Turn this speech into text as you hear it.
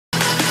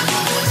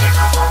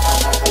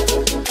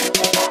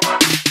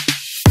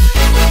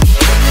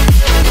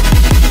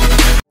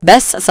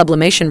Best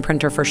sublimation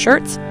printer for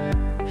shirts?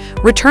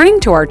 Returning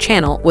to our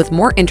channel with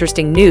more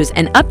interesting news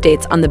and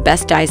updates on the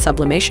best dye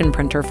sublimation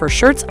printer for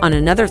shirts on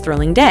another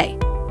thrilling day.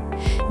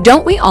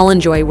 Don't we all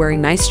enjoy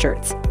wearing nice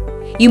shirts?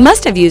 You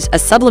must have used a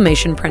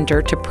sublimation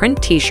printer to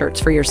print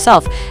t-shirts for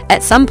yourself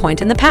at some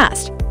point in the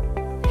past.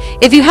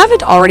 If you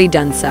haven't already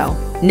done so,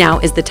 now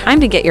is the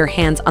time to get your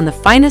hands on the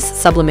finest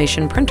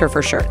sublimation printer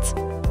for shirts.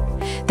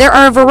 There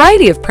are a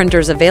variety of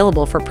printers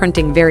available for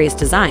printing various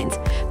designs,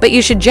 but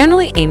you should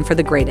generally aim for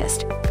the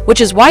greatest,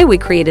 which is why we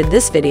created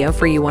this video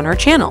for you on our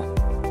channel.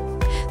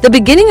 The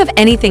beginning of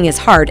anything is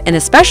hard, and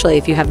especially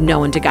if you have no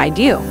one to guide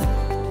you.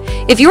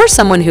 If you are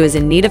someone who is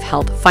in need of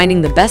help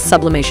finding the best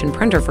sublimation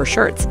printer for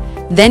shirts,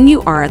 then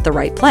you are at the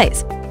right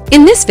place.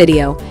 In this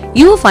video,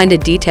 you will find a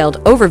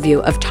detailed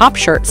overview of top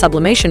shirt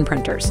sublimation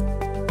printers.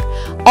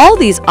 All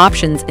these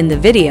options in the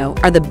video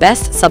are the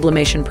best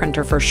sublimation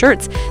printer for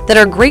shirts that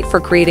are great for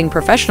creating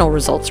professional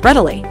results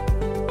readily.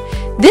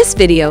 This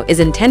video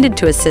is intended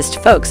to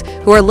assist folks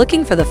who are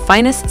looking for the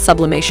finest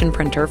sublimation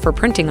printer for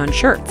printing on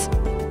shirts.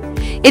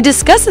 It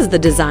discusses the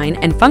design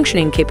and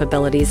functioning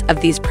capabilities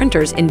of these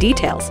printers in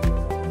details.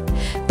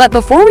 But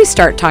before we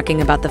start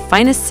talking about the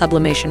finest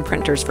sublimation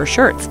printers for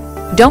shirts,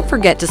 don't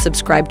forget to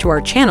subscribe to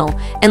our channel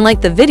and like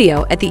the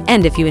video at the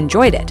end if you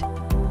enjoyed it.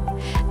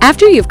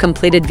 After you've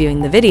completed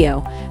viewing the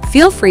video,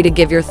 feel free to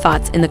give your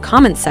thoughts in the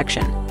comments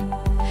section.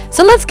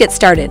 So let's get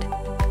started.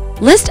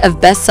 List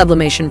of best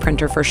sublimation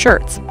printer for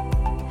shirts.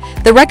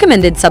 The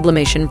recommended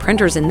sublimation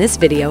printers in this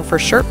video for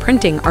shirt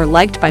printing are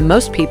liked by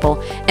most people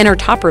and are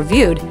top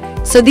reviewed,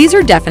 so these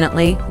are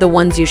definitely the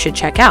ones you should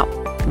check out.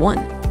 1.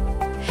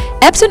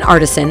 Epson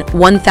Artisan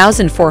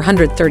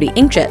 1430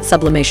 inkjet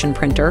sublimation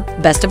printer,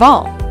 best of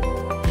all.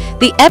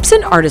 The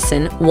Epson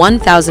Artisan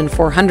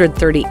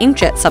 1430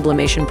 inkjet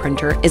sublimation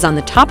printer is on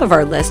the top of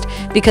our list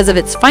because of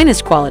its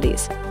finest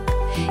qualities.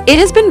 It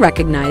has been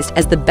recognized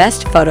as the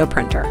best photo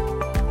printer.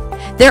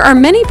 There are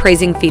many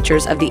praising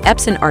features of the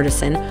Epson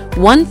Artisan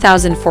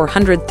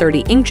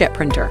 1430 inkjet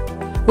printer,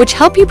 which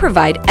help you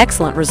provide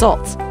excellent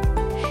results.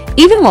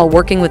 Even while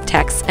working with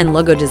text and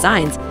logo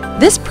designs,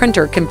 this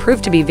printer can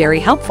prove to be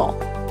very helpful.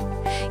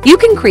 You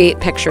can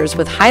create pictures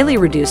with highly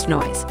reduced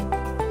noise.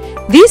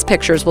 These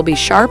pictures will be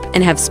sharp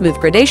and have smooth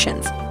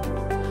gradations.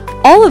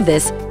 All of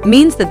this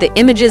means that the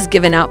images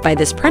given out by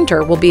this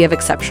printer will be of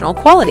exceptional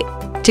quality.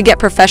 To get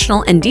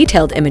professional and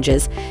detailed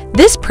images,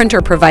 this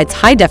printer provides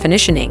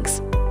high-definition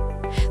inks.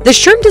 The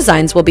shirt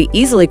designs will be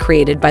easily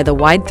created by the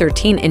wide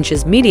 13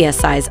 inches media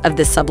size of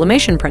this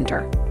sublimation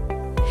printer.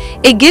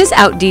 It gives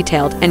out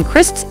detailed and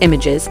crisp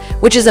images,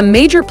 which is a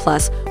major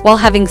plus while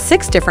having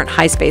 6 different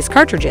high-space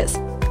cartridges.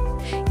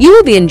 You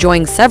will be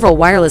enjoying several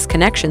wireless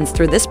connections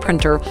through this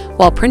printer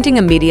while printing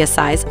a media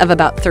size of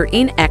about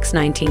 13 x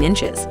 19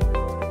 inches.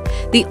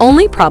 The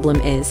only problem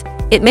is,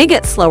 it may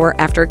get slower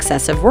after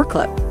excessive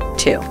workload.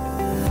 2.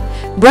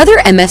 Brother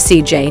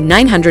MFCJ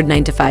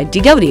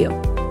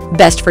 995DW,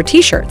 best for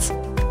t-shirts.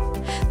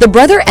 The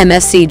Brother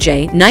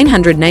MFCJ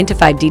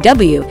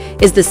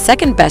 995DW is the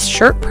second best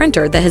shirt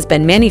printer that has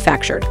been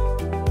manufactured.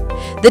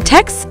 The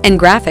texts and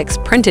graphics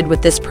printed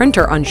with this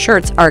printer on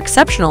shirts are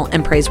exceptional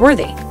and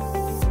praiseworthy.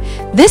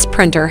 This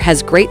printer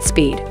has great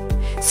speed,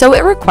 so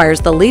it requires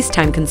the least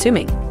time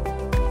consuming.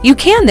 You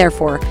can,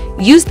 therefore,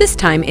 use this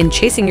time in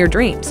chasing your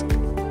dreams.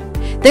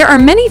 There are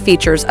many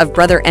features of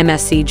Brother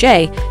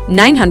MFCJ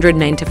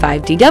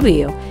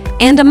 995DW,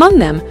 and among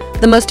them,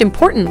 the most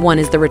important one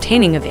is the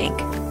retaining of ink.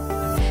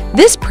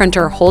 This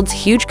printer holds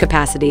huge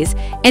capacities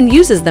and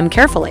uses them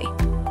carefully.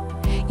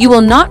 You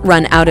will not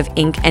run out of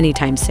ink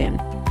anytime soon.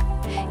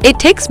 It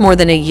takes more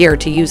than a year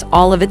to use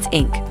all of its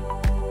ink.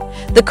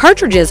 The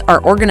cartridges are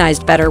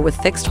organized better with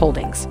fixed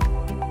holdings.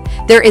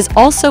 There is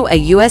also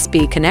a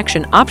USB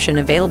connection option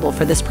available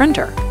for this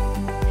printer.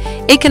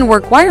 It can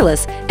work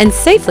wireless and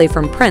safely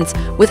from prints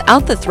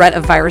without the threat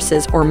of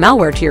viruses or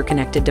malware to your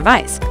connected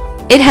device.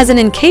 It has an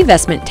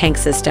encasement tank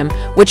system,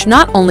 which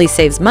not only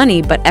saves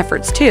money but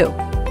efforts too.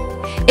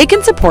 It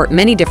can support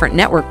many different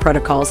network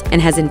protocols and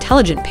has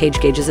intelligent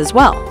page gauges as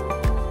well.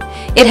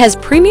 It has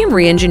premium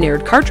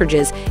re-engineered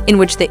cartridges in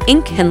which the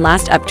ink can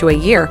last up to a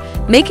year,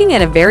 making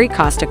it a very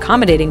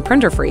cost-accommodating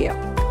printer for you.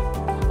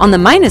 On the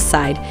minus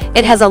side,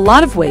 it has a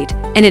lot of weight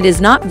and it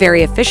is not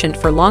very efficient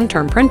for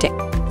long-term printing.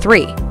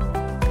 3.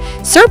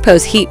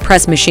 Surpose heat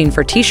press machine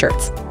for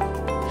t-shirts.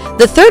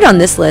 The third on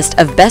this list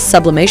of best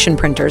sublimation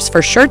printers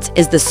for shirts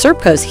is the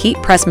Surpose heat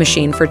press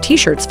machine for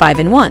t-shirts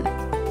 5-in-1.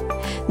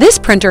 This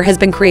printer has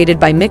been created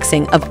by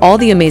mixing of all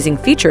the amazing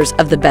features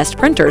of the best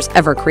printers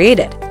ever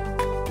created.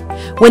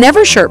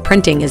 Whenever shirt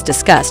printing is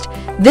discussed,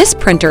 this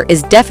printer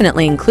is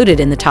definitely included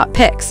in the top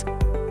picks.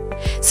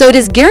 So it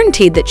is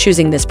guaranteed that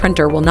choosing this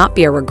printer will not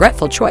be a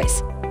regretful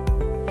choice.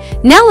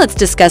 Now let's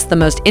discuss the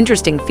most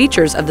interesting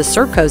features of the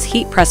Surpose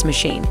heat press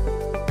machine.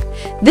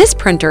 This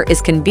printer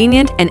is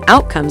convenient and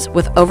outcomes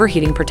with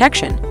overheating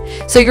protection,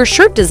 so your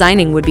shirt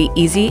designing would be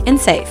easy and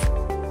safe.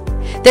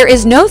 There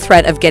is no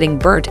threat of getting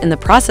burnt in the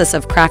process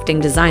of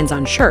crafting designs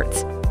on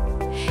shirts.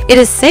 It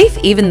is safe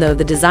even though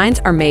the designs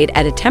are made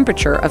at a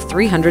temperature of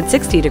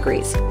 360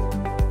 degrees.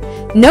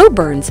 No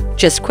burns,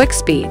 just quick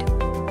speed.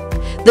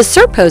 The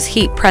Surpose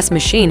heat press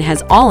machine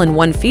has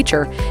all-in-one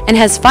feature and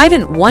has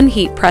 5-in-1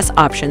 heat press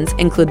options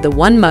include the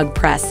 1 mug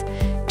press,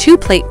 2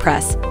 plate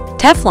press,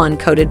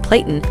 Teflon-coated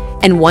platen,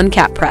 and 1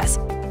 cap press.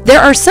 There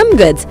are some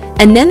goods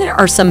and then there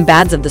are some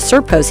bads of the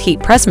Surpose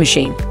heat press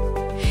machine.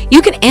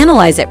 You can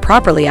analyze it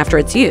properly after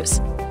its use.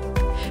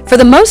 For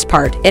the most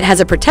part, it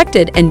has a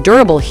protected and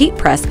durable heat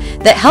press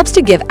that helps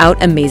to give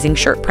out amazing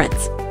shirt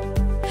prints.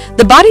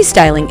 The body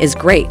styling is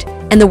great,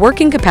 and the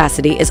working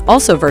capacity is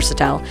also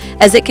versatile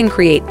as it can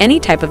create any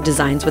type of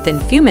designs within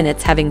few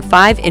minutes having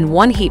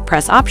 5-in-1 heat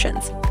press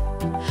options.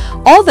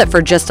 All that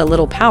for just a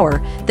little power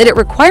that it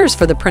requires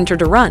for the printer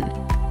to run.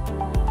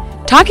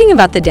 Talking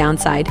about the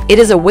downside, it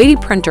is a weighty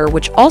printer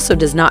which also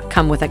does not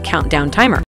come with a countdown timer.